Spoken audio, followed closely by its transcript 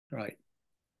Great.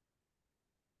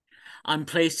 I'm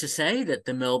pleased to say that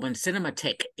the Melbourne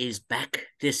Cinematheque is back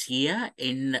this year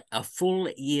in a full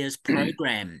year's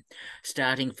program,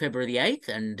 starting February the 8th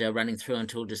and running through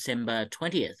until December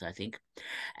 20th, I think.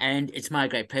 And it's my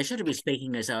great pleasure to be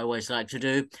speaking, as I always like to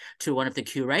do, to one of the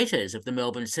curators of the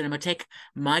Melbourne Cinematheque,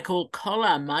 Michael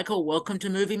Koller. Michael, welcome to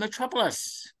Movie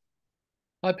Metropolis.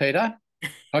 Hi, Peter.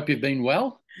 Hope you've been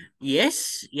well.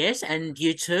 Yes, yes, and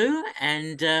you too.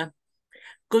 And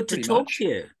good to Pretty talk to much.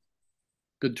 you.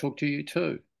 Good to talk to you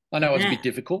too. I know it was a Yeah. bit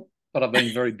difficult, but I've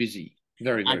been very busy.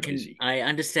 Very, very busy. I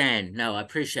understand. No, I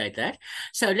appreciate that.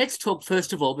 So let's talk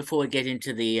first of all before we get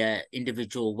into the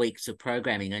individual weeks of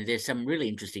programming, and there's some really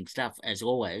interesting stuff as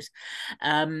always.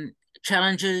 Um,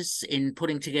 Challenges in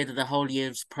putting together the whole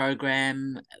year's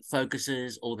program,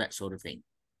 focuses, all that sort of thing.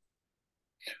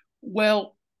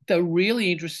 Well, the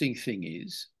really interesting thing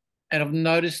is, and I've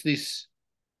noticed this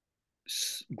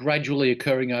gradually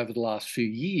occurring over the last few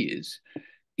years,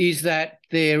 is that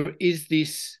there is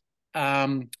this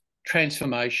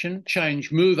transformation,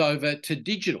 change, move over to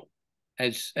digital,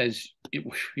 as it,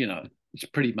 it's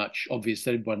pretty much obvious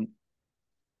that everyone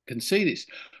can see this.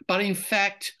 But in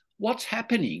fact, what's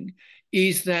happening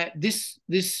is that this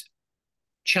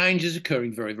change is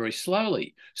occurring very, very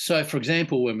slowly. So, for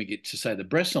example, when we get to, say, the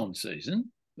Bresson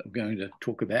season that we're going to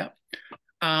talk about,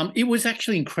 it was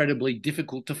actually incredibly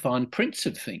difficult to find prints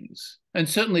of things, and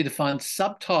certainly to find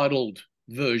subtitled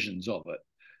versions of it.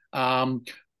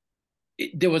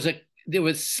 There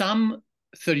was some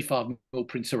 35mm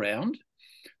prints around,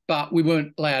 but we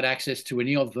weren't allowed access to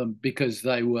any of them because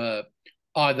they were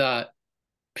either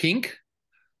pink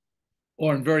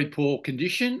or in very poor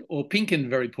condition, or pink in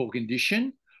very poor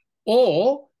condition,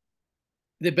 or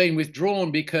they've been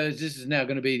withdrawn because this is now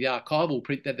going to be the archival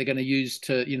print that they're going to use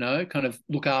to, kind of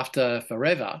look after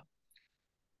forever.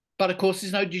 But of course,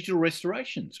 there's no digital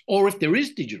restorations. Or if there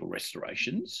is digital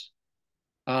restorations,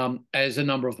 as a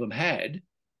number of them had,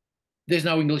 there's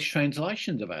no English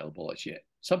translations available as yet,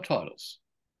 subtitles.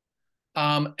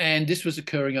 And this was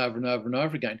occurring over and over and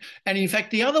over again. And in fact,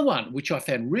 the other one, which I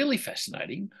found really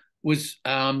fascinating, was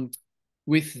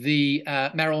with the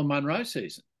Marilyn Monroe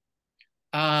season.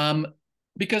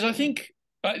 Because I think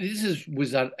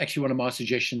was actually one of my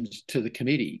suggestions to the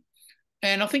committee.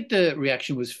 And I think the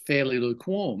reaction was fairly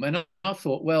lukewarm. And I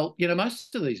thought, well,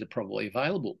 most of these are probably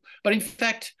available. But in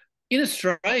fact, in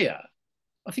Australia,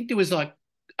 I think there was like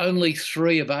only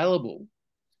 3 available.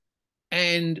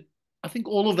 And I think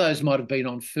all of those might have been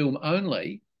on film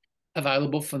only,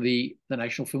 available for the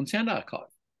National Film and Sound Archive.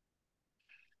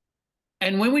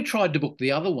 And when we tried to book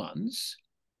the other ones,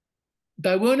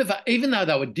 they weren't, even though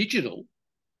they were digital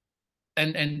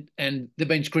and they've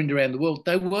been screened around the world,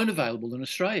 they weren't available in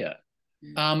Australia.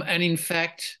 And in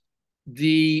fact,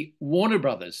 the Warner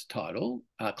Brothers title,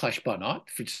 Clash by Night,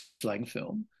 Fritz Lang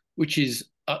film, which is,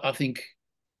 I think,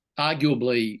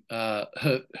 arguably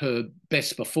her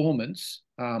best performance,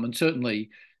 and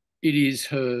certainly it is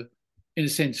her, in a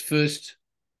sense, first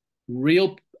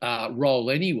real role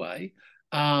anyway.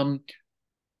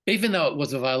 Even though it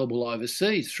was available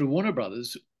overseas through Warner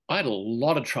Brothers, I had a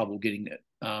lot of trouble getting it.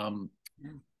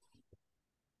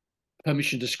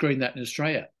 Permission to screen that in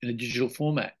Australia in a digital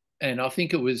format. And I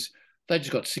think they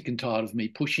just got sick and tired of me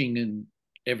pushing and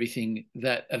everything,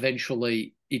 that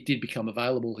eventually it did become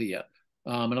available here.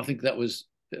 And I think that was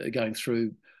going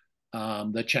through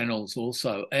the channels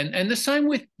also. And the same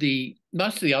with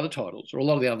most of the other titles, or a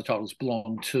lot of the other titles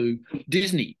belong to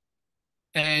Disney.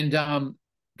 And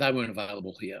they weren't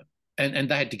available here. And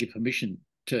they had to give permission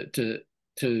to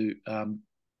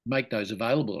make those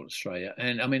available in Australia.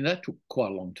 And I mean, that took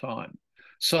quite a long time.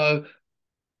 So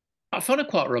I find it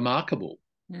quite remarkable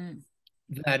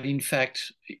that, in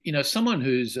fact, someone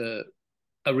who's a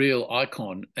real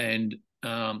icon, and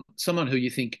someone who you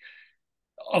think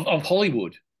of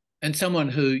Hollywood, and someone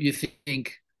who you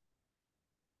think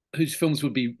whose films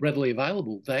would be readily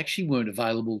available, they actually weren't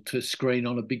available to screen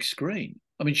on a big screen.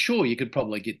 I mean, sure, you could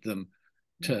probably get them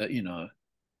to,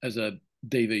 as a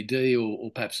DVD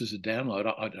or perhaps as a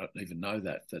download. I don't even know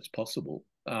that that's possible.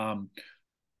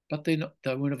 But they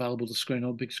weren't available to screen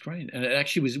on a big screen. And it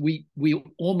actually was, we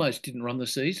almost didn't run the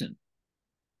season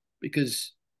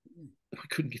because we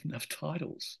couldn't get enough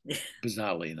titles,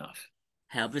 bizarrely enough.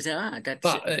 How bizarre.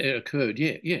 But it occurred,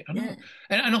 yeah, I know.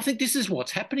 And I think this is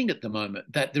what's happening at the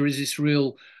moment, that there is this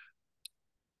real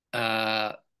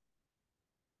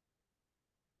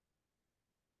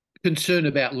concern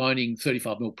about loaning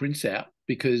 35mm prints out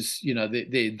because, they're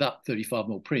the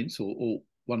 35mm prints or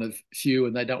one of few,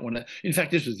 and they don't want to. In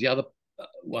fact, this was the other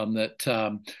one that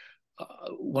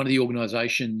one of the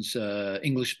organisations,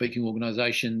 English-speaking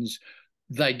organisations,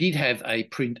 they did have a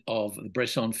print of the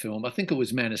Bresson film. I think it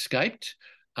was Man Escaped,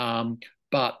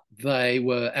 but they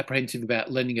were apprehensive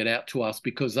about lending it out to us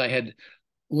because they had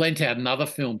lent out another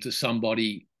film to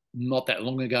somebody not that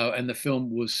long ago, and the film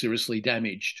was seriously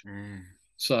damaged. Mm.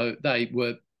 So they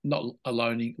were not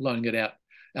loaning it out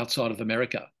outside of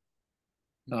America.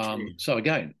 So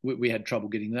again, we had trouble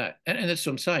getting that, and that's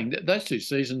what I'm saying. Those two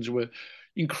seasons were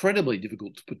incredibly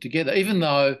difficult to put together, even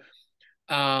though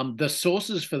the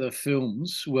sources for the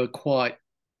films were quite.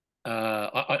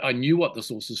 I knew what the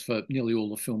sources for nearly all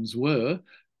the films were,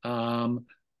 and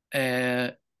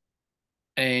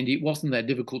it wasn't that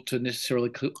difficult to necessarily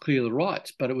clear the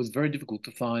rights, but it was very difficult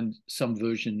to find some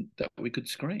version that we could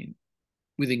screen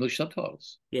with English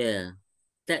subtitles. Yeah.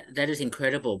 That is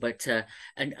incredible, but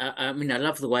and I mean I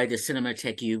love the way the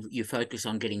Cinematheque you focus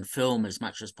on getting film as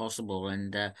much as possible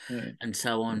and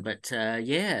so on. But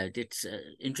yeah, it's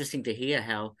interesting to hear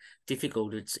how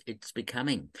difficult it's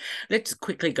becoming. Let's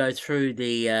quickly go through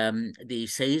the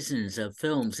seasons of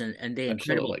films, and they're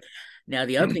incredible. Absolutely. Now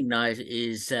the opening night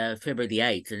is February the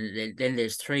 8th, and then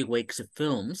there's 3 weeks of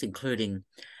films, including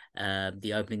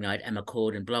the opening night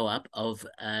Amarcord and Blow Up of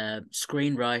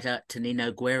screenwriter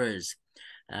Tonino Guerra's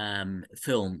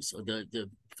films, or the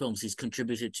films he's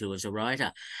contributed to as a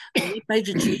writer. What made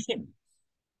you choose him?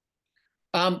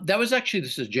 That was actually the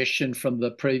suggestion from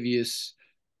the previous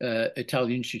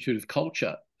Italian Institute of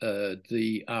Culture.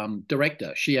 The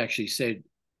director, she actually said,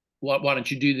 why don't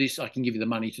you do this? I can give you the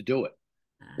money to do it,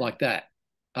 like that.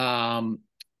 And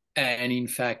in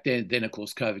fact, then of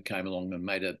course COVID came along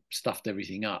and stuffed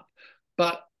everything up.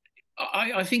 But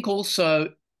I think also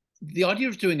the idea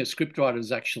of doing a scriptwriter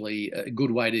is actually a good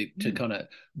way to kind of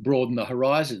broaden the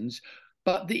horizons.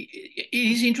 But it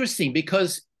is interesting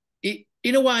because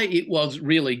in a way it was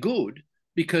really good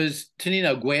because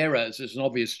Tonino Guerra is an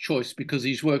obvious choice because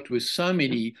he's worked with so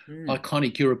many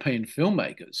iconic European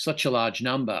filmmakers, such a large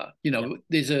number. You know,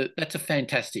 that's a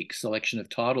fantastic selection of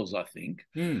titles, I think.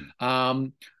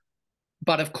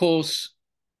 But of course,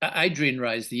 Adrian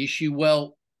raised the issue.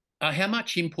 Well, how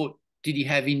much input did he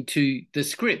have into the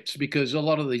scripts? Because a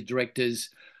lot of these directors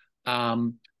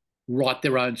write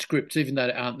their own scripts, even though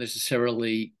they aren't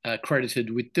necessarily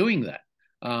credited with doing that.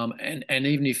 And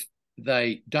even if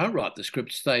they don't write the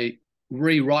scripts, they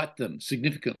rewrite them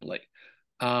significantly.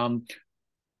 And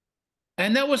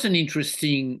that was an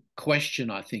interesting question,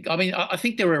 I think. I mean, I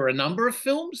think there are a number of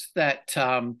films that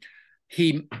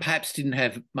he perhaps didn't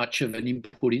have much of an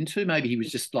input into. Maybe he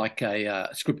was just like a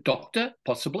script doctor,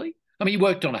 possibly. I mean, he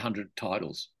worked on 100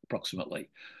 titles, approximately.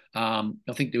 I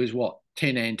think there was,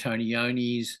 10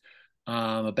 Antonionis,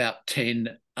 about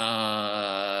 10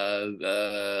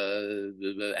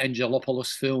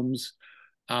 Angelopoulos films.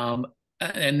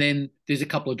 And then there's a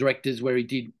couple of directors where he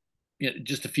did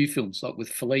just a few films, like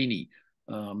with Fellini.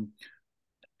 And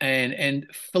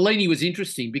Fellini was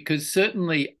interesting because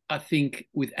certainly I think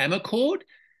with Amarcord,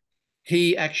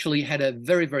 he actually had a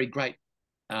very, very great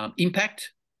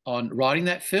impact on writing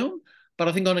that film. But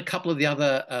I think on a couple of the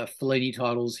other Fellini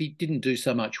titles, he didn't do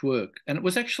so much work. And it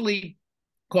was actually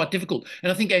quite difficult.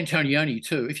 And I think Antonioni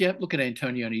too. If you look at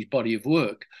Antonioni's body of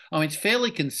work, I mean, it's fairly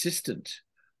consistent.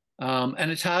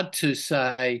 And it's hard to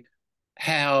say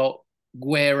how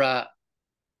Guerra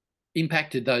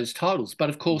impacted those titles. But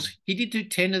of course, he did do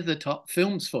 10 of the top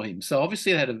films for him. So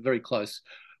obviously they had a very close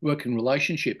working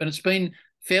relationship. And it's been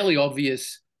fairly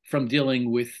obvious from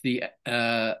dealing with the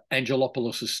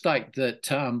Angelopoulos estate that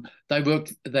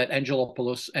that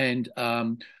Angelopoulos and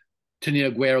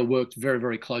Tonino Guerra worked very,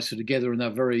 very closely together, and they're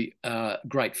very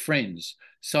great friends.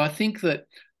 So I think that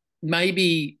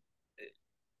maybe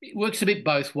it works a bit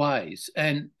both ways.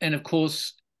 And of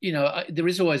course, there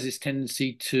is always this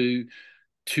tendency to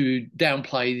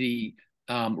downplay the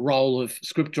role of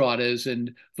scriptwriters,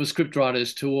 and for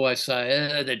scriptwriters to always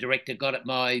say, the director got it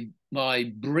my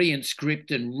brilliant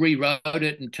script and rewrote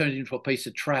it and turned it into a piece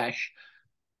of trash.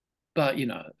 But,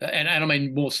 and I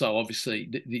mean, more so, obviously,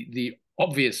 the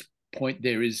obvious point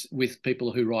there is with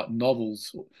people who write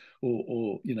novels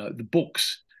or the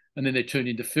books, and then they're turned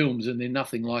into films and they're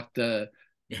nothing like the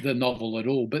novel at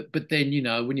all. But then,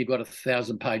 when you've got a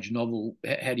 1,000-page novel,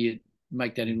 how do you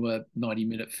make that into a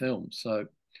 90-minute film? So,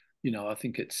 I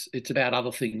think it's about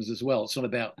other things as well. It's not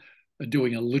about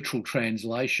doing a literal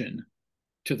translation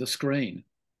to the screen.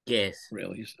 Yes.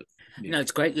 Really, is it? Yeah. No,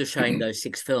 it's great you're showing those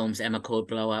 6 films: Amarcord,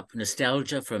 Blow Up,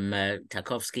 Nostalgia from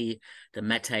Tarkovsky, The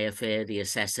Maté Affair, The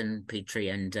Assassin, Petrie,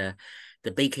 and The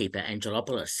Beekeeper,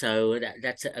 Angelopoulos. So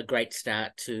that's a great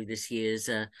start to this year's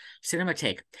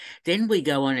Cinematheque. Then we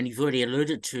go on, and you've already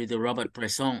alluded to the Robert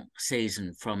Bresson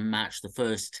season from March the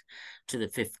 1st to the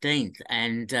 15th.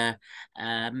 And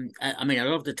I mean, a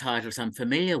lot of the titles I'm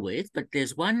familiar with, but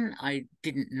there's one I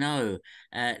didn't know,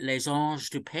 Les Anges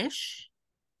du Pêche.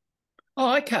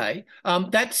 Oh, okay.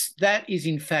 That is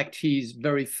in fact his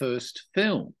very first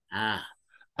film. Ah,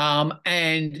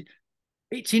 And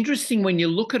it's interesting when you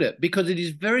look at it because it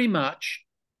is very much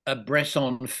a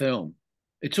Bresson film.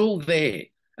 It's all there.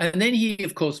 And then he,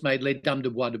 of course, made Les Dames de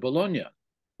Bois de Boulogne,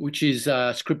 which is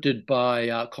scripted by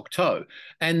Cocteau.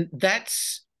 And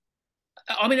that's,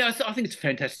 I mean, I think it's a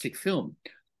fantastic film,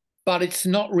 but it's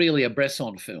not really a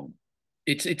Bresson film.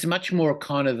 It's much more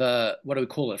kind of a, what do we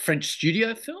call it, a French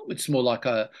studio film. It's more like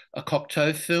a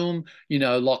Cocteau film, you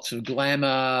know, lots of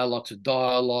glamour, lots of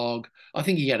dialogue. I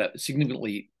think he had a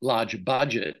significantly larger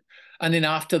budget. And then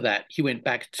after that, he went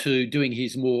back to doing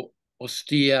his more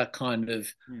austere kind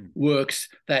of works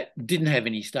that didn't have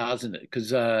any stars in it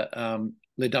because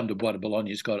Les Dames de Bois de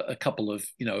Bologne's got a couple of,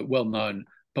 you know, well-known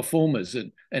performers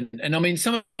and I mean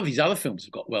some of his other films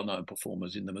have got well-known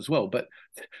performers in them as well, but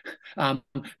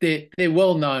they're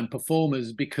well-known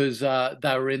performers because they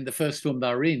were in the first film they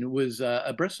were in was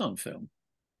a Bresson film.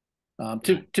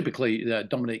 Typically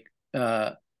Dominique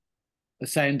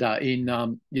Sander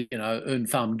in you know, Une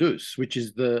Femme Douce, which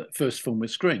is the first film we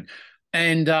screened,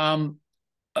 and I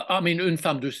mean Une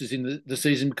Femme Douce is in the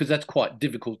season because that's quite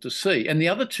difficult to see, and the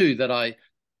other two that I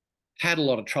had a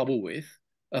lot of trouble with.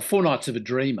 Four Nights of a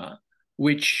Dreamer,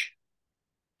 which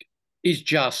is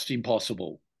just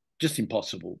impossible,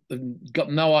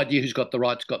 Got no idea who's got the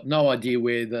rights, got no idea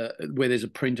where there's a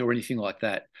print or anything like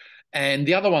that. And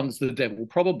the other one's The Devil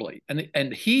Probably.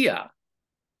 And here,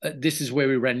 this is where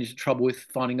we ran into trouble with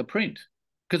finding a print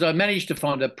because I managed to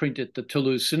find a print at the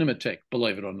Toulouse Cinematheque,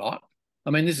 believe it or not. I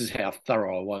mean, this is how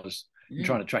thorough I was in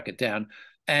trying to track it down.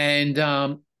 And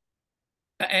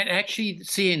actually,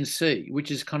 CNC,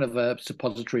 which is kind of a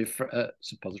depository of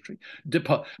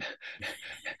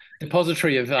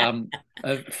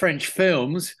French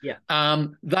films,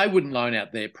 they wouldn't loan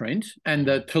out their print. And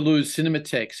the Toulouse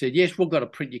Cinematheque said, yes, we've got a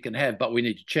print you can have, but we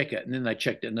need to check it. And then they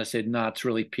checked it and they said, no, it's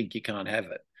really pink, you can't have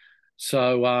it.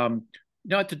 So I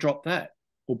had to drop that,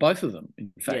 or both of them,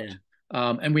 in fact.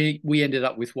 And we ended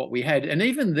up with what we had. And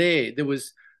even there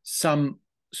was some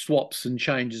swaps and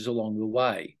changes along the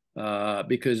way.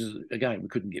 Because again, we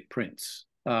couldn't get prints.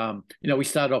 We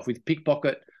started off with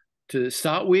Pickpocket to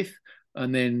start with,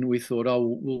 and then we thought,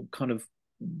 oh, we'll kind of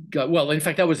go. Well, in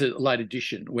fact, that was a late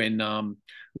addition when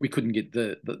we couldn't get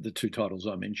the two titles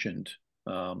I mentioned.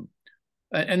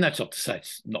 And that's not to say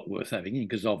it's not worth having in,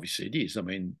 because obviously it is. I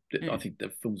mean, I think the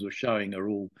films we're showing are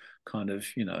all kind of,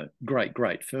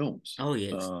 great films. Oh,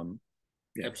 yes.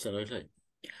 Absolutely.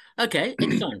 Okay,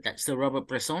 excellent. That's the Robert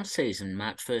Bresson season,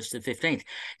 March 1st to 15th.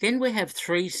 Then we have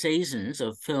 3 seasons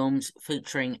of films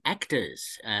featuring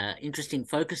actors, interesting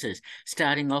focuses,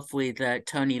 starting off with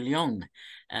Tony Leung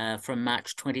from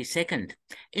March 22nd.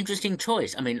 Interesting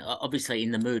choice. I mean, obviously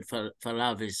In the Mood for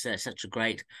Love is such a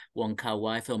great Wong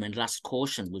Kar-wai film, and Lust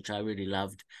Caution, which I really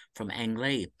loved, from Ang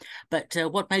Lee. But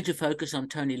what made you focus on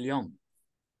Tony Leung?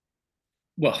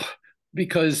 Well,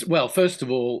 because, first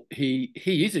of all, he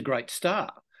is a great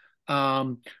star.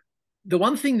 The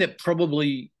one thing that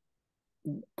probably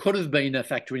could have been a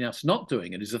factor in us not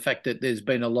doing it is the fact that there's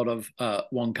been a lot of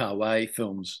Wong Kar-wai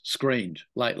films screened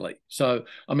lately. So,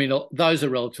 I mean, those are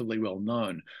relatively well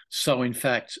known. So, in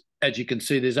fact, as you can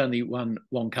see, there's only one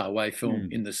Wong Kar-wai film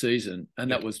in the season,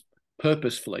 and that was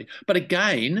purposefully. But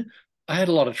again, I had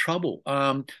a lot of trouble.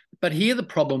 But here the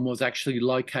problem was actually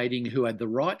locating who had the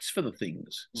rights for the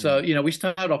things. So, we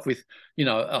started off with,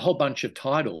 a whole bunch of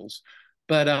titles.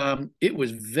 But it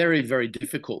was very, very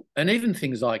difficult. And even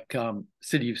things like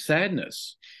City of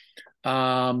Sadness,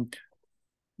 the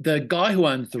guy who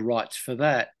owns the rights for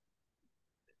that,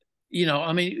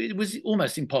 I mean, it was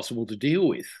almost impossible to deal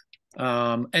with.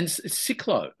 And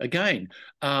Ciclo, again,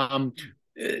 there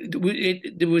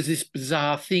was this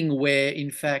bizarre thing where,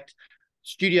 in fact,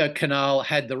 Studio Canal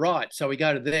had the rights. So we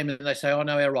go to them and they say, oh,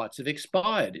 no, our rights have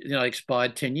expired.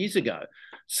 Expired 10 years ago.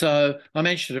 So I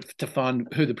managed to find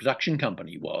who the production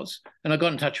company was, and I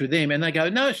got in touch with them, and they go,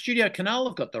 no, Studio Canal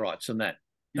have got the rights on that.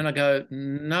 And I go,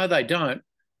 no, they don't.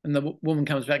 And the woman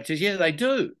comes back and says, yeah, they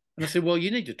do. And I said, well,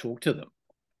 you need to talk to them,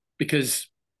 because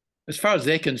as far as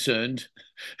they're concerned,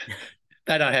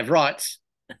 they don't have rights.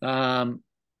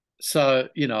 So,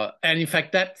 and in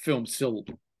fact, that film's still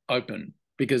open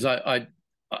because they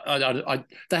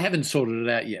haven't sorted it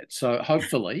out yet. So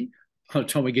hopefully by the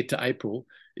time we get to April,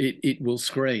 it will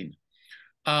screen.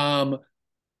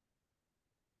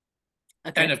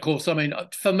 Okay. And of course, I mean,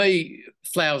 for me,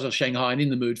 Flowers of Shanghai and In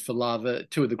the Mood for Love are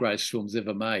two of the greatest films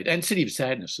ever made, and City of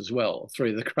Sadness as well,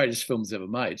 three of the greatest films ever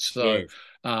made. So,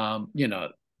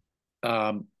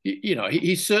 Yes.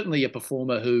 he's certainly a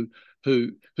performer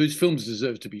whose films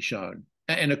deserve to be shown.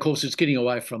 And of course, it's getting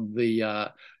away from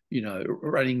the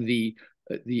running the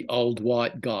old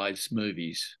white guys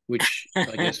movies, which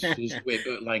I guess is where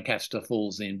Burt Lancaster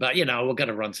falls in. But we're going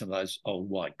to run some of those old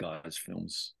white guys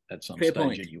films at some Fair stage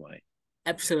point. anyway.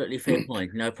 Absolutely fair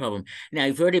point. No problem. Now,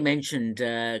 you've already mentioned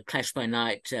Clash by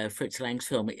Night, Fritz Lang's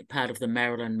film, part of the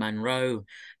Marilyn Monroe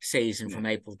season Yeah. from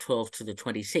April 12th to the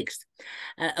 26th.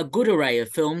 A good array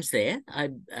of films there.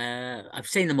 I've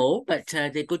seen them all, but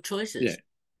they're good choices.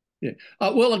 Yeah.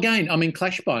 Well, again, I mean,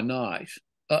 Clash by Night.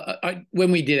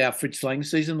 When we did our Fritz Lang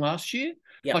season last year,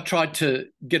 Yep. I tried to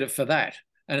get it for that,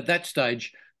 and at that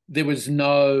stage, there was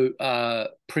no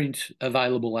print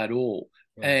available at all.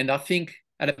 Right. And I think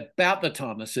at about the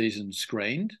time the season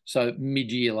screened, so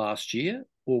mid-year last year,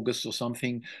 August or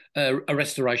something, a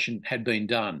restoration had been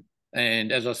done.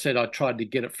 And as I said, I tried to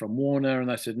get it from Warner, and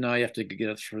they said, no, you have to get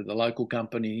it through the local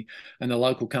company. And the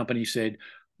local company said,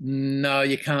 no,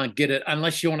 you can't get it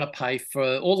unless you want to pay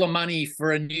for all the money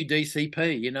for a new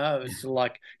DCP. It's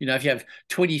like, if you have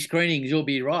 20 screenings, you'll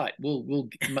be right. We'll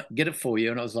get it for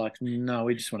you. And I was like, no,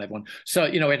 we just want to have one. So,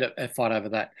 we had a fight over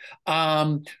that.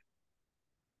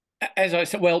 As I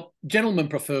said, well, Gentlemen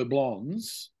Prefer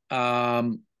Blondes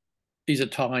is a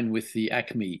tie-in with the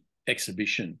Acme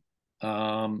exhibition.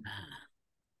 Yeah,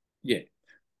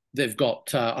 they've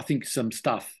got, I think, some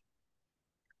stuff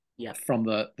from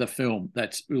the film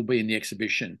that will be in the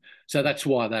exhibition. So that's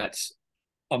why that's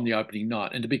on the opening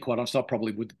night. And to be quite honest, I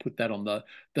probably would put that on the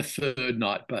third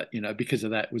night, but because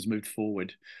of that, it was moved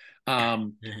forward.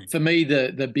 For me,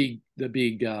 the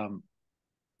big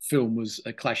film was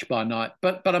A Clash by Night,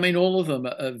 but I mean, all of them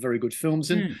are very good films.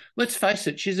 And let's face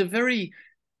it, she's a very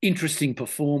interesting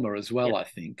performer as well, I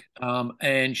think.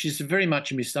 And she's very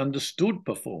much a misunderstood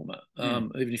performer.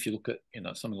 Even if you look at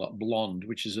something like Blonde,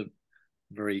 which is a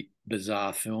very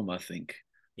bizarre film, I think.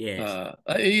 Yes.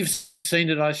 You've seen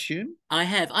it, I assume? I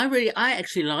have. I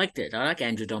actually liked it. I like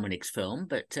Andrew Dominik's film,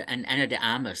 but and Ana de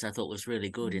Armas I thought was really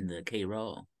good in the key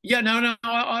role. Yeah, no,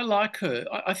 I like her.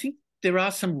 I think there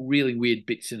are some really weird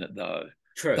bits in it, though.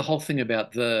 True. The whole thing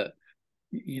about the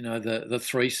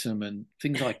threesome and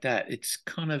things like that. It's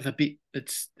kind of a bit.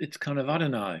 It's kind of, I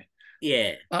don't know.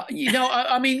 Yeah.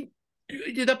 I mean,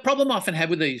 the problem I often have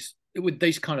with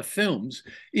these kind of films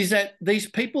is that these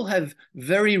people have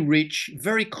very rich,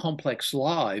 very complex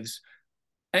lives,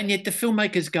 and yet the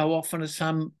filmmakers go off on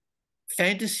some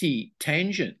fantasy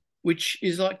tangent, which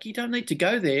is like, you don't need to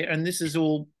go there, and this is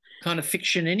all kind of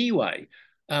fiction anyway.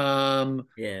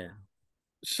 Yeah.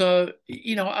 So,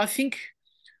 I think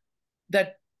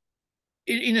that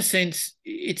in a sense,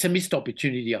 it's a missed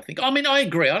opportunity, I think. I mean, I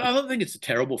agree. I don't think it's a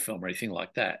terrible film or anything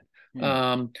like that.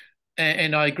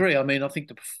 And I agree. I mean, I think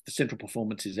the central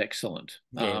performance is excellent.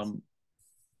 Yes.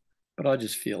 But I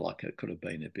just feel like it could have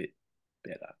been a bit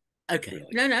better. Okay. Really.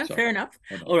 No, Sorry. fair enough.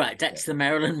 All right. That's the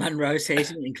Marilyn Monroe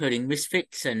season, including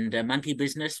Misfits and Monkey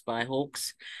Business by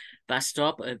Hawks, Bus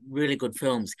Stop, really good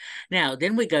films. Now,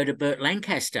 then we go to Burt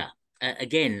Lancaster.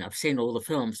 Again, I've seen all the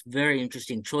films, very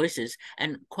interesting choices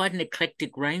and quite an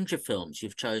eclectic range of films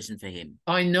you've chosen for him.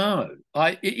 I know.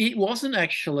 It wasn't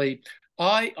actually,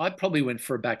 I probably went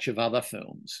for a batch of other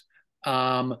films.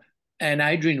 And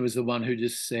Adrian was the one who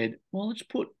just said, well,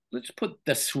 let's put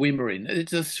The Swimmer in.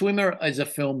 The Swimmer is a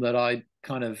film that I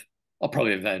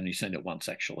probably have only seen it once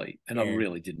actually, and I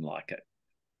really didn't like it.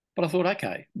 But I thought,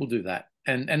 okay, we'll do that.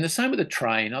 And the same with The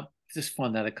Train. I just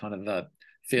find that a kind of a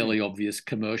fairly obvious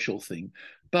commercial thing.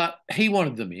 But he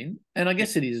wanted them in, and I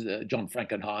guess it is John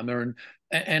Frankenheimer,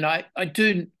 and I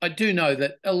do know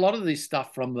that a lot of this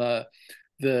stuff from the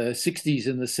 60s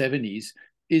and the 70s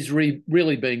is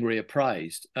really being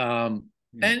reappraised,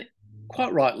 and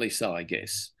quite rightly so, I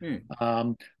guess.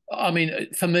 I mean,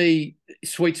 for me,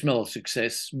 Sweet Smell of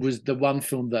Success was the one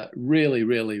film that really,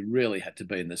 really, really had to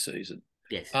be in the season.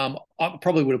 Yes. I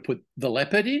probably would have put The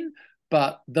Leopard in,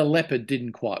 but The Leopard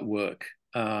didn't quite work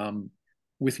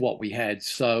with what we had,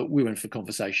 so we went for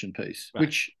Conversation Piece,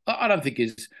 which I don't think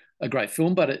is a great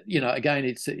film, but again,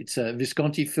 it's a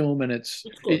Visconti film, and it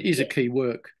is a key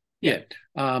work.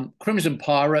 Crimson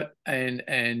Pirate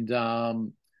and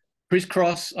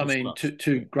Crisscross. I mean,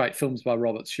 two great films by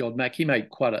Robert Siodmak. He made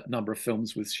quite a number of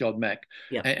films with Siodmak.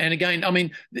 And again, I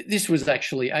mean, this was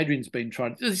actually, Adrian's been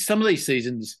trying. Some of these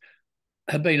seasons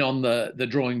have been on the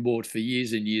drawing board for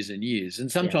years and years and years,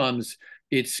 and sometimes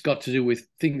it's got to do with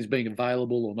things being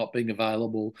available or not being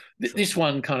available. This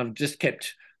one kind of just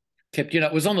kept kept,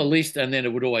 it was on the list and then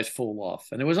it would always fall off,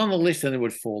 and it was on the list and it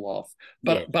would fall off.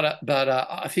 Yeah, But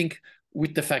I think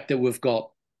with the fact that we've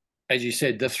got, as you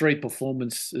said, the three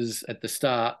performances at the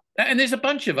start, and there's a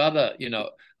bunch of other,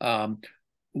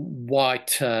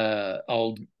 white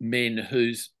old men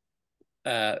who's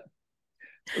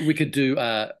we could do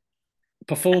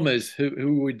performers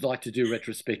who would like to do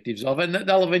retrospectives of, and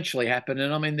they'll eventually happen.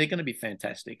 And I mean, they're going to be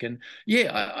fantastic. And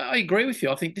yeah, I agree with you.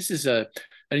 I think this is an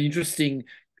interesting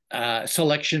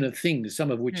selection of things, some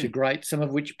of which are great, some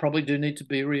of which probably do need to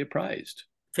be reappraised.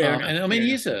 fair enough. And I mean,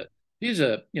 he's a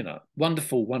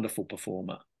wonderful, wonderful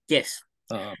performer. Yes.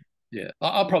 Yeah,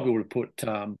 I probably would have put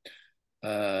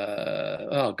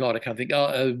oh God, I can't think.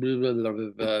 Oh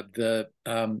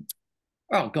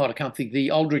God, I can't think.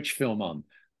 The Aldrich film on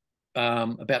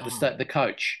about the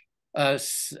coach.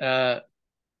 Is that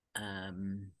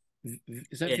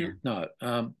Yeah. no?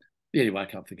 Anyway, I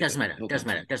can't think. Doesn't of matter.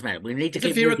 it. Doesn't matter. We need to Is it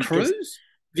keep Vera moving. Cruz?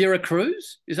 Vera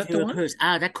Cruz? Is that the Vera one? Cruz.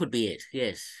 Ah, that could be it.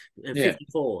 Yes.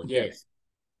 54. Yes.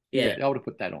 Yeah, I would have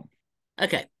put that on.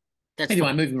 Okay. That's Anyway,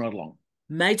 fine. moving right along.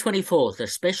 May 24th, a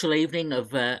special evening of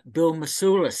Bill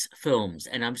Masoulis films,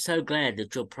 and I'm so glad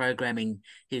that you're programming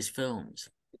his films.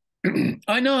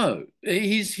 I know.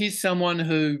 He's someone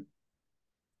who,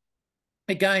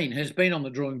 again, has been on the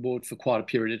drawing board for quite a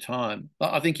period of time.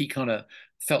 I think he kind of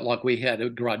felt like we had a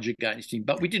grudge against him,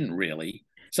 but we didn't really.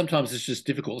 Sometimes it's just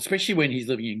difficult, especially when he's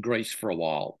living in Greece for a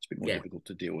while. It's a bit more difficult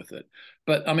to deal with it.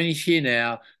 But I mean, he's here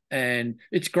now, and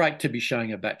it's great to be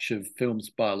showing a batch of films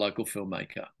by a local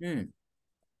filmmaker.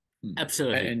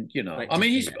 Absolutely. And I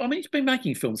mean, he's been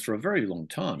making films for a very long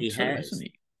time hasn't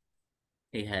he?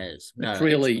 He has. No, it's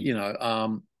really,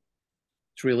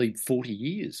 it's really 40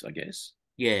 years, I guess.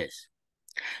 Yes.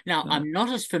 Now, I'm not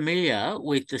as familiar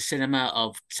with the cinema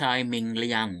of Tsai Ming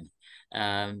Liang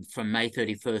from May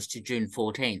 31st to June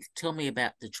 14th. Tell me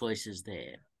about the choices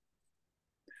there.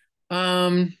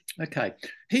 Okay.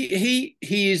 He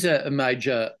is a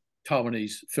major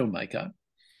Taiwanese filmmaker.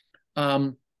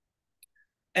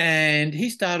 And he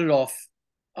started off,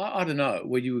 I don't know,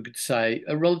 what you would say,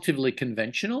 a relatively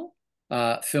conventional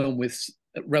film with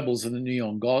Rebels of the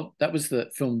Neon God. That was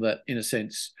the film that, in a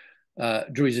sense,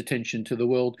 drew his attention to the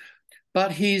world.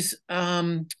 But he's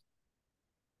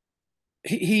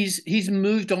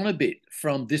moved on a bit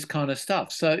from this kind of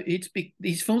stuff. So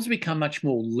his films become much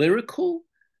more lyrical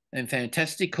and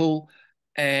fantastical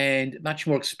and much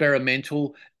more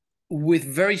experimental, with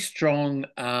very strong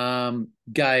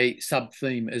gay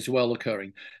sub-theme as well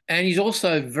occurring. And he's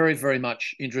also very, very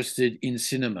much interested in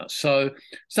cinema. So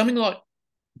something like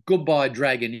Goodbye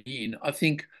Dragon Inn, I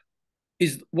think,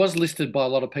 was listed by a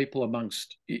lot of people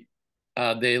amongst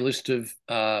their list of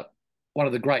one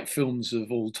of the great films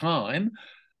of all time.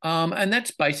 And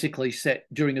that's basically set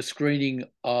during a screening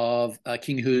of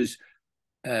King Hu's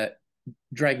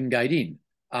Dragon Gate Inn.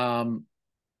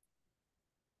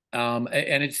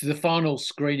 And it's the final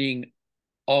screening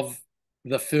of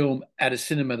the film at a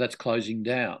cinema that's closing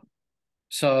down.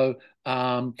 So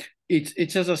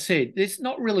it's as I said, there's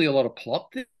not really a lot of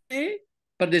plot there,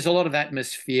 but there's a lot of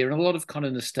atmosphere and a lot of kind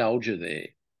of nostalgia there.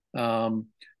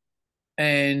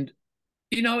 And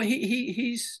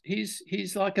he's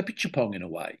like a picture pong in a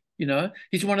way.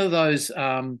 He's one of those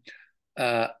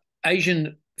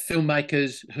Asian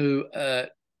filmmakers who are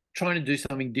trying to do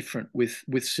something different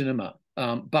with cinema.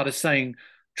 But are staying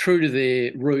true to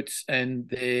their roots and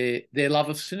their love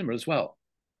of cinema as well.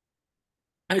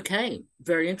 Okay,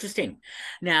 very interesting.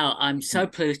 Now, I'm so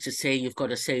pleased to see you've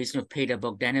got a season of Peter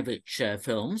Bogdanovich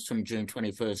films from June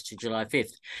 21st to July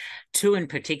 5th. Two in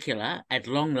particular, At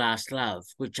Long Last Love,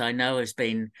 which I know has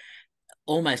been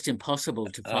almost impossible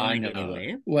to find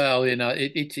anywhere. Well, there's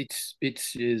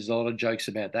a lot of jokes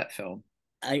about that film.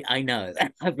 I know.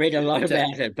 I've read a lot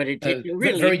about it, but it's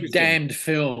really very damned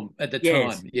film at the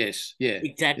time. Yes, yeah,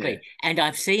 exactly. Yeah. And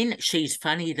I've seen She's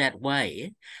Funny That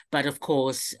Way, but of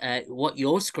course, what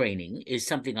you're screening is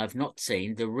something I've not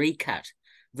seen, the recut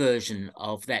version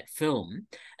of that film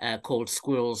called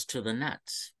Squirrels to the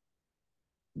Nuts.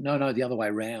 No, the other way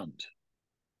around.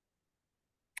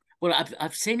 Well,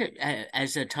 I've seen it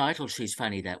as a title. She's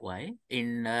Funny That Way.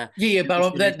 But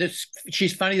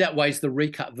She's Funny That Way is the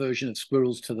recut version of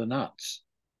Squirrels to the Nuts.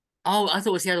 Oh, I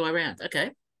thought it was the other way around. Okay.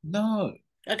 No.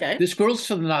 Okay. The Squirrels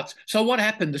to the Nuts. So what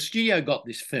happened? The studio got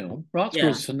this film, right?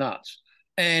 Squirrels to Nuts,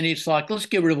 and it's like, let's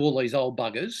get rid of all these old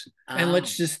buggers and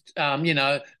let's just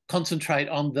concentrate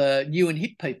on the new and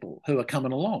hip people who are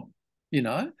coming along.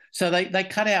 So they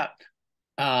cut out.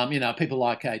 People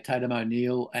like Tatum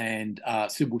O'Neill and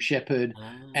Sybil Shepherd,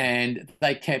 and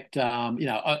they kept,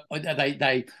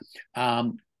 they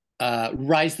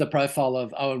raised the profile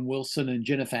of Owen Wilson and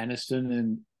Jennifer Aniston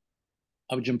and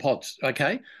Imogen Potts.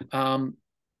 Okay.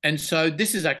 And so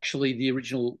this is actually the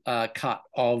original cut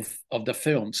of the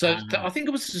film. So I think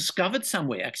it was discovered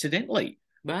somewhere accidentally.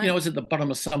 Right. You know, it was at the bottom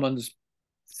of someone's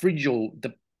fridge or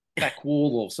the back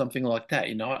wall or something like that.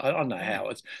 You know, I don't know how.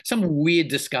 It's some weird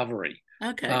discovery.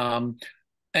 Okay.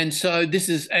 And so this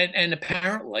is, and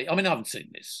apparently, I mean, I haven't seen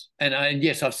this, and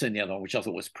yes, I've seen the other one, which I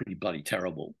thought was pretty bloody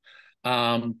terrible.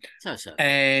 So.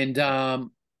 And you're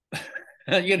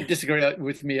going to disagree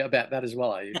with me about that as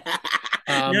well, are you?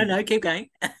 No, keep going.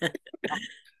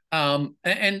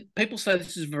 And people say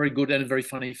this is very good and a very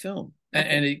funny film. Okay.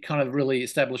 And it kind of really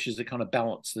establishes the kind of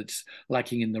balance that's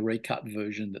lacking in the recut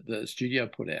version that the studio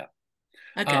put out.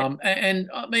 Okay. And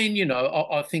I mean, you know,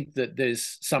 I think that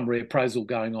there's some reappraisal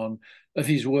going on of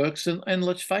his works, and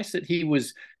let's face it, he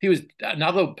was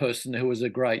another person who was a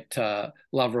great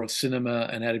lover of cinema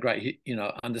and had a great, you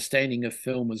know, understanding of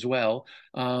film as well.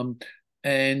 I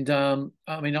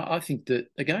mean, I think that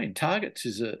again, Targets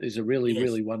is a really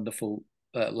really wonderful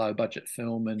low budget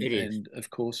film, and of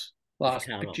course, Last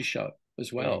Picture Show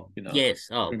as well. You know, yes,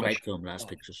 great film, Last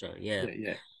Picture Show.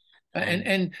 Yeah.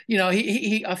 And you know,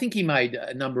 he I think he made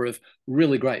a number of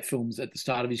really great films at the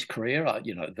start of his career.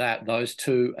 You know, those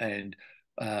two and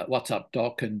What's Up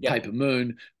Doc and Paper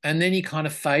Moon, and then he kind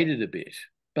of faded a bit.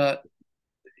 But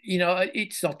you know,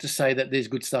 it's not to say that there's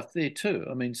good stuff there too.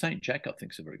 I mean, Saint Jack, I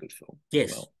think, is a very good film.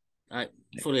 Yes, well. I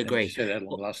fully agree. You said that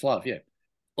on Last Love, yeah.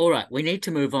 All right, we need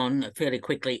to move on fairly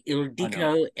quickly.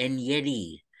 Ildiko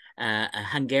Enyedi, a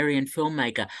Hungarian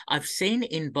filmmaker. I've seen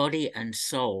In Body and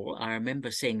Soul. I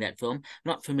remember seeing that film.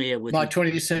 Not familiar with My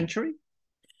 20th Century.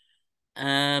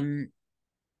 I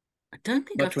don't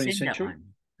think I've seen Century? that one.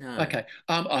 No. Okay.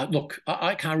 Look,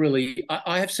 I can't really.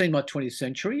 I have seen My 20th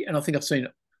Century, and I think I've seen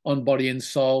On Body and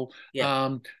Soul.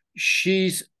 Yeah.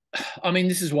 She's. I mean,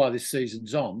 this is why this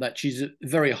season's on. That she's a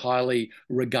very highly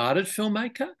regarded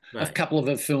filmmaker. Right. A couple of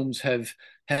her films have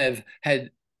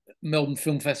had Melbourne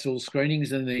Film Festival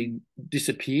screenings and then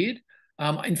disappeared.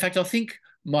 In fact, I think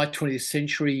My 20th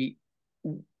Century,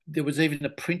 there was even a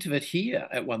print of it here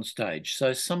at one stage.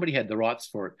 So somebody had the rights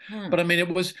for it. But I mean,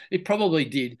 it probably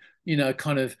did, you know,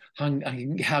 kind of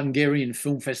Hungarian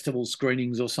Film Festival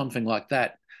screenings or something like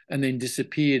that, and then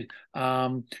disappeared.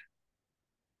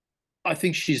 I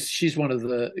think she's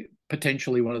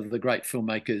potentially one of the great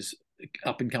filmmakers,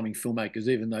 up and coming filmmakers,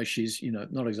 even though she's, you know,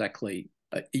 not exactly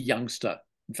a youngster.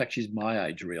 In fact, she's my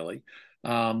age, really.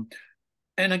 And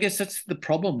I guess that's the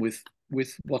problem with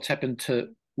what's happened to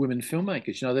women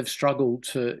filmmakers. You know, they've struggled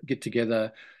to get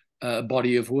together a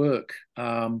body of work.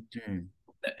 And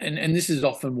this is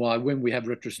often why when we have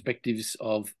retrospectives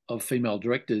of female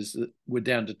directors, we're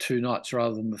down to 2 nights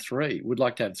rather than the 3. We'd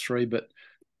like to have 3, but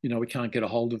you know, we can't get a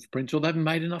hold of print, or they haven't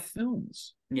made enough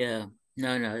films. Yeah.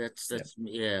 No, that's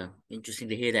interesting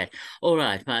to hear that. All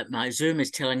right, my Zoom is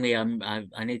telling me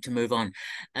I need to move on.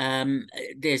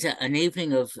 There's an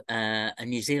evening of a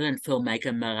New Zealand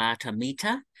filmmaker, Marata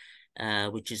Mita,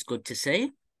 which is good to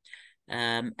see.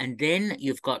 And then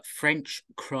you've got French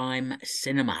crime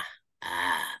cinema,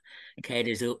 Quai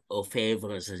des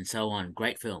Orfèvres and so on.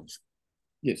 Great films.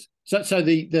 Yes. So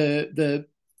the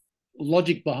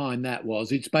logic behind that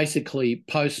was it's basically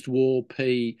post-war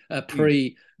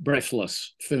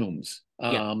pre-Breathless films,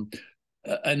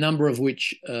 a number of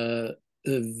which we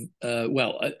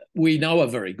know are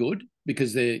very good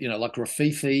because they're, you know, like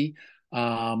Rafifi,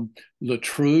 Le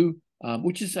Trou,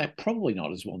 which is probably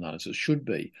not as well known as it should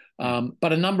be,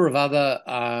 but a number of other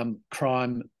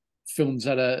crime films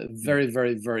that are very,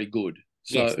 very, very good.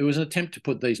 So it was an attempt to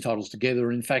put these titles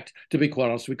together. In fact, to be quite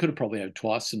honest, we could have probably had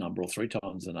twice the number or 3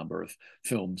 times the number of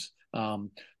films.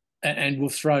 And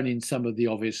we've thrown in some of the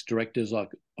obvious directors like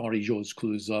Henri-Georges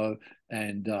Clouzot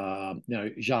and you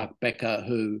know, Jacques Becker,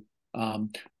 who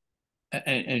and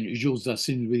Jules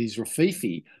Dassin with his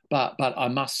Rafifi. But I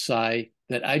must say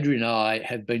that Adrian and I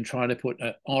have been trying to put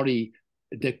an Henri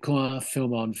Decoing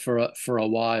film on for a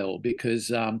while,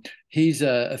 because he's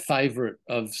a favourite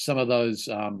of some of those.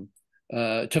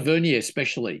 Tavernier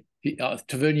especially.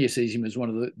 Tavernier sees him as one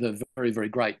of the very, very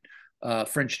great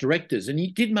French directors. And he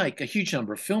did make a huge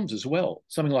number of films as well,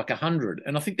 something like 100.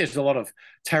 And I think there's a lot of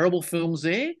terrible films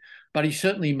there, but he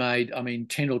certainly made, I mean,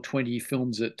 10 or 20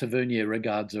 films that Tavernier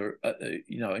regards are,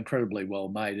 you know, incredibly well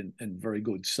made and very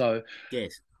good. So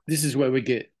this is where we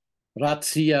get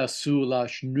Razzia sulla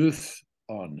Schnuff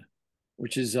on,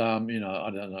 which is, you know,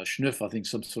 I don't know, Schnuff, I think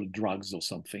some sort of drugs or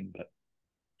something, but.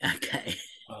 Okay.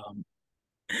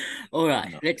 All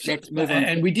right, let's move on.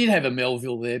 And we did have a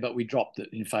Melville there, but we dropped it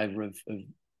in favour of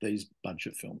these bunch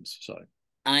of films. So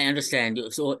I understand.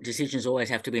 Decisions always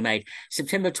have to be made.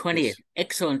 September 20th, Yes.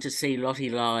 excellent to see Lottie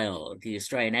Lyle, the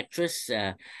Australian actress,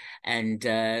 and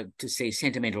to see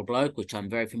Sentimental Bloke, which I'm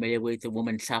very familiar with, The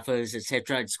Woman Suffers,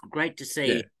 etc. It's great to Yeah.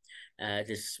 see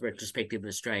this retrospective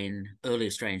of early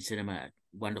Australian cinema.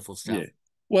 Wonderful Yeah. stuff.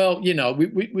 Well,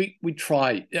 we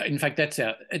try. In fact,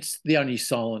 it's the only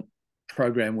silent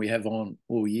program we have on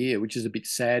all year, which is a bit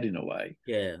sad in a way,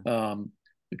 Yeah. um,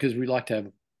 because we like to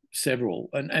have several.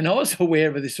 And I was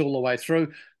aware of this all the way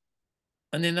through.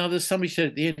 And then somebody said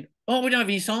at the end, "Oh, we don't have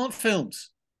any silent films."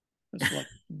 It's like,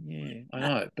 yeah, I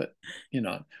know, but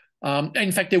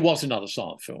in fact, there was another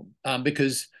silent film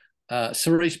because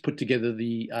Cerise put together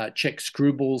the Czech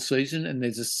screwball season, and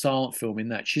there's a silent film in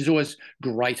that. She's always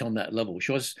great on that level.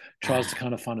 She always tries to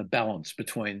kind of find a balance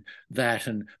between that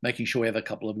and making sure we have a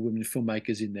couple of women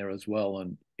filmmakers in there as well.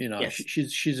 And Yes.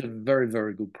 she's a very,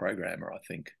 very good programmer, I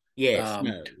think. Yes. Um,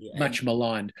 No. much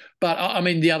maligned, but I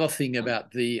mean, the other thing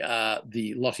about the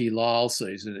Lottie Lyle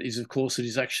season is, of course, it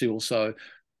is actually also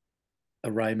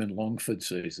a Raymond Longford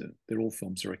season. They're all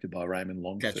films directed by Raymond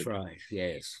That's Longford. right.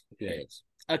 Yes. Yeah. Yes.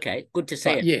 Okay. Good to see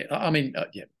But it. yeah, I mean,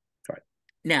 yeah, great.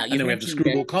 Now, And you've then we have the mentioned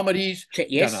screwball comedies. Don't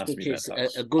yes, ask me which about is a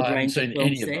those. good I haven't range of seen films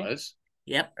any of there. those.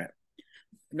 Yep. Yeah.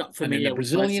 Not And then the familiar with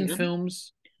most of Brazilian them.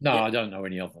 films. No, Yep. I don't know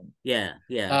any of them. Yeah.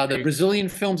 Yeah. The Brazilian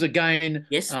films again.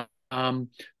 Yes. Um,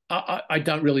 I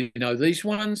don't really know these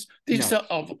ones. No.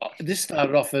 This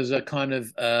started off as a kind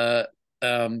of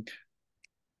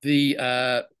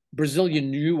the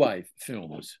Brazilian new wave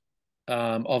films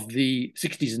of the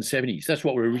 60s and 70s. That's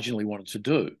what we originally wanted to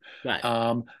do. Right.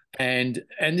 Um, and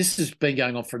this has been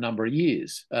going on for a number of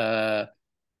years.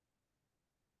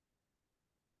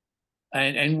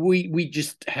 And we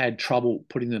just had trouble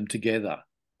putting them together.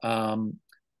 Um,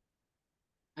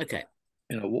 Okay.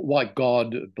 White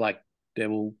God, Black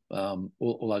Devil,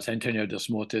 all those Antonio dos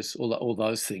Mortes, all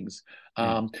those things.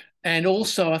 Mm. And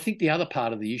also, I think the other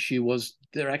part of the issue was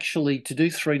they're actually to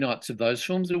do 3 nights of those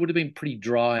films. It would have been pretty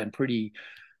dry and pretty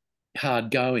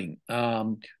hard going.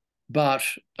 But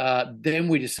then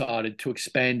we decided to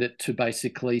expand it to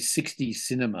basically 60s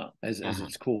cinema, as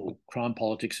it's called, crime,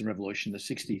 politics, and revolution in the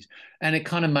 60s. And it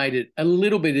kind of made it a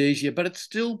little bit easier, but it's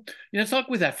still, it's like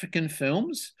with African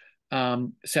films,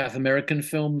 South American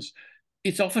films,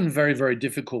 it's often very, very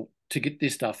difficult to get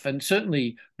this stuff. And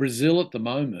certainly Brazil at the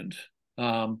moment,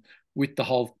 with the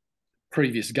whole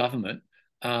previous government,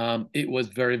 it was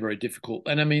very, very difficult.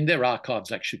 And I mean, their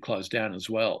archives actually closed down as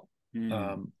well,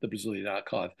 the Brazilian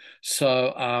archive.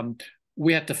 So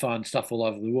we had to find stuff all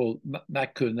over the world.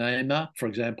 Macunema, for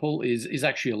example, is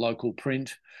actually a local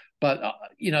print. But,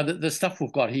 the stuff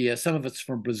we've got here, some of it's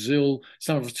from Brazil,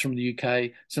 some of it's from the UK,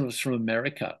 some of it's from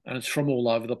America, and it's from all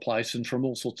over the place and from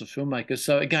all sorts of filmmakers.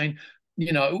 So again,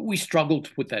 we struggled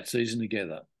to put that season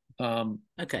together.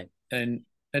 Okay. And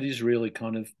that is really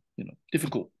kind of,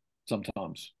 difficult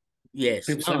sometimes. Yes.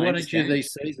 People say, why don't you do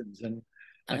these seasons? And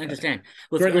I okay. understand.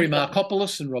 Gregory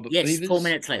Markopoulos and Robert Yes, Beavers. 4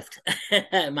 minutes left.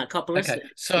 Markopoulos. Okay,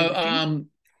 so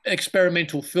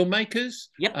experimental filmmakers.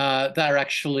 Yep. They're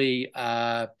actually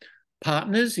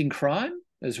partners in crime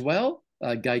as well,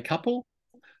 a gay couple.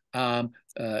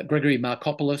 Gregory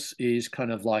Markopoulos is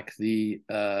kind of like the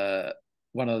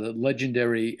one of the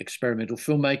legendary experimental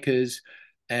filmmakers,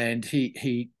 and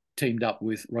he teamed up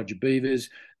with Roger Beavers,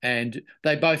 and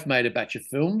they both made a batch of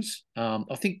films.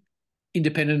 I think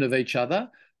independent of each other.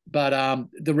 But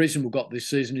the reason we've got this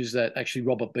season is that actually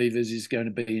Robert Beavers is going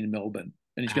to be in Melbourne,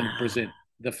 and he's going to present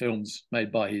the films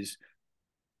made by his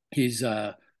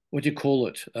what do you call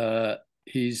it?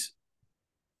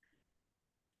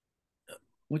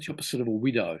 What's the opposite of a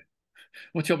widow?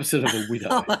 What's the opposite of a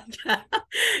widow?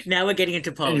 Now we're getting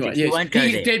into politics. Anyway, yes, you won't go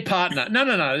his there. dead partner.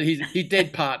 No. He's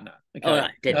dead partner. Okay, all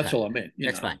right, that's all I meant.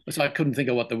 That's fine. So I couldn't think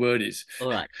of what the word is. All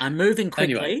right, I'm moving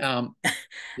quickly. Anyway,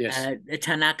 yes.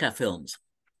 Tanaka films.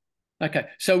 Okay,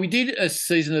 so we did a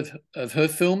season of her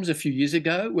films a few years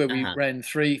ago where we ran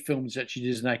 3 films that she did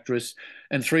as an actress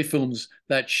and 3 films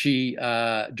that she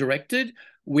directed.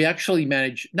 We actually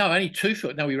only 2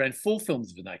 films. No, we ran 4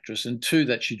 films of an actress and 2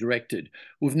 that she directed.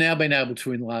 We've now been able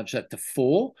to enlarge that to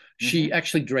 4. She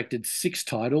actually directed 6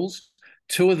 titles.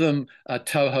 2 of them are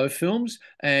Toho films,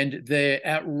 and they're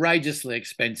outrageously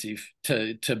expensive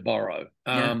to borrow.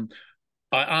 I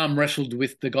arm wrestled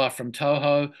with the guy from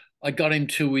Toho. I got him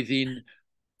to within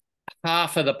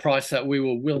half of the price that we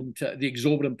were willing to, the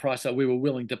exorbitant price that we were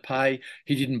willing to pay.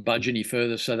 He didn't budge any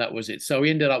further, so that was it. So we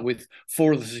ended up with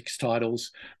 4 of the 6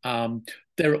 titles.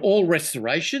 They're all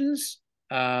restorations,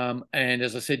 and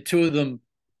as I said, 2 of them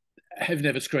have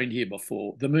never screened here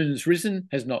before. The Moon Has Risen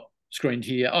has not screened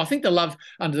here. I think The Love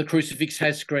Under the Crucifix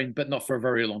has screened, but not for a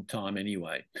very long time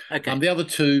anyway. Okay. The other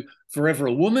two, Forever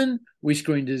a Woman, we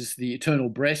screened as The Eternal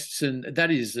Breasts, and that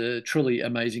is a truly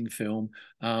amazing film.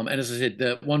 And as I said,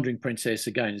 The Wandering Princess,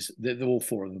 again, all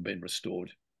four of them have been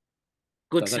restored.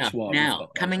 Good So stuff. Now,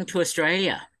 coming to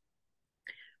Australia,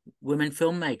 women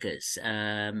filmmakers,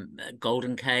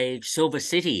 Golden Cage, Silver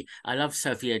City. I love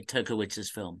Sofia Tokowitz's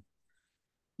film.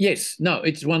 Yes, no,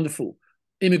 it's wonderful.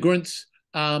 Immigrants.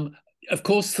 Of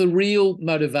course, the real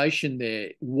motivation there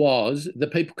was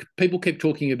that people keep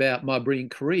talking about My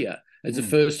Brilliant Career as the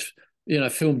first,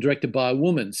 film directed by a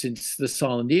woman since the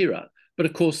silent era. But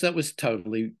of course, that was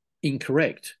totally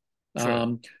incorrect.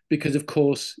 Because of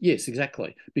course, yes,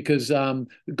 exactly. Because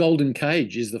Golden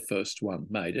Cage is the first one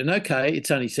made, and okay,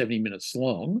 it's only 70 minutes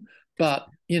long, but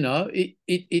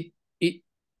it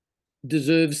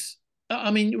deserves.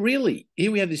 I mean, really,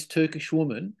 here we have this Turkish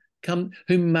woman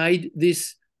who made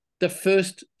this, the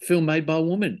first film made by a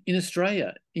woman in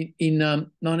Australia in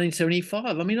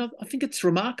 1975. I mean, I think it's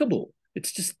remarkable.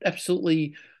 It's just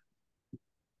absolutely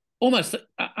almost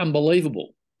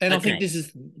unbelievable. And I think this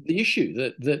is the issue,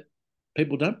 that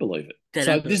people don't believe it.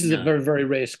 So this is a very, very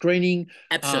rare screening.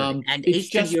 Absolutely. And it's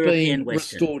Eastern just European been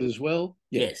Western. restored as well.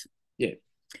 Yes. Yeah.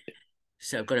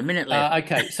 So I've got a minute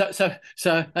left. Okay.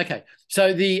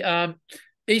 So the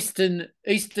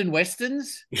Eastern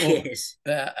Westerns. Yes.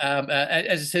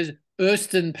 As it says,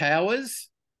 Erston Powers.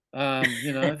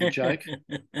 The joke.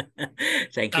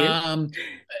 Thank you.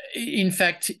 In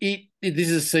fact, this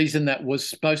is a season that was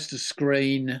supposed to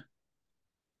screen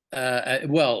in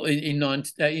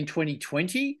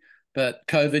 2020, but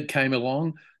COVID came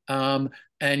along, and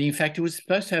in fact, it was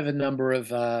supposed to have a number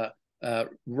of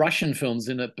Russian films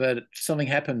in it, but something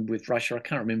happened with Russia. I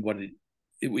can't remember what it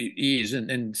is,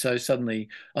 and so suddenly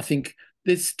I think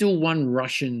there's still one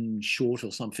Russian short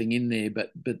or something in there,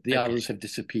 but the others have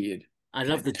disappeared. I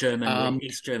love the German,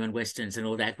 East German Westerns and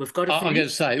all that. We've got to finish. I'm going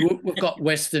to say, we've got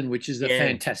Western, which is a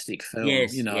fantastic film,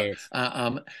 yes.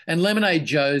 And Lemonade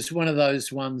Joe's one of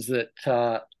those ones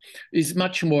that is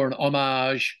much more an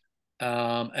homage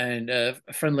and a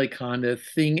friendly kind of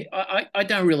thing. I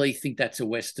don't really think that's a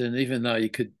Western, even though you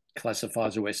could classify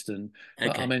as a Western.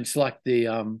 I mean, it's like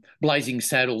the Blazing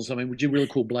Saddles. I mean, would you really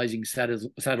call Blazing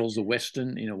Saddles a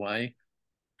Western in a way?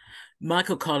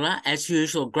 Michael Koller, as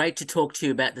usual, great to talk to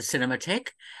you about the Cinematheque.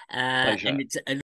 Pleasure. And it's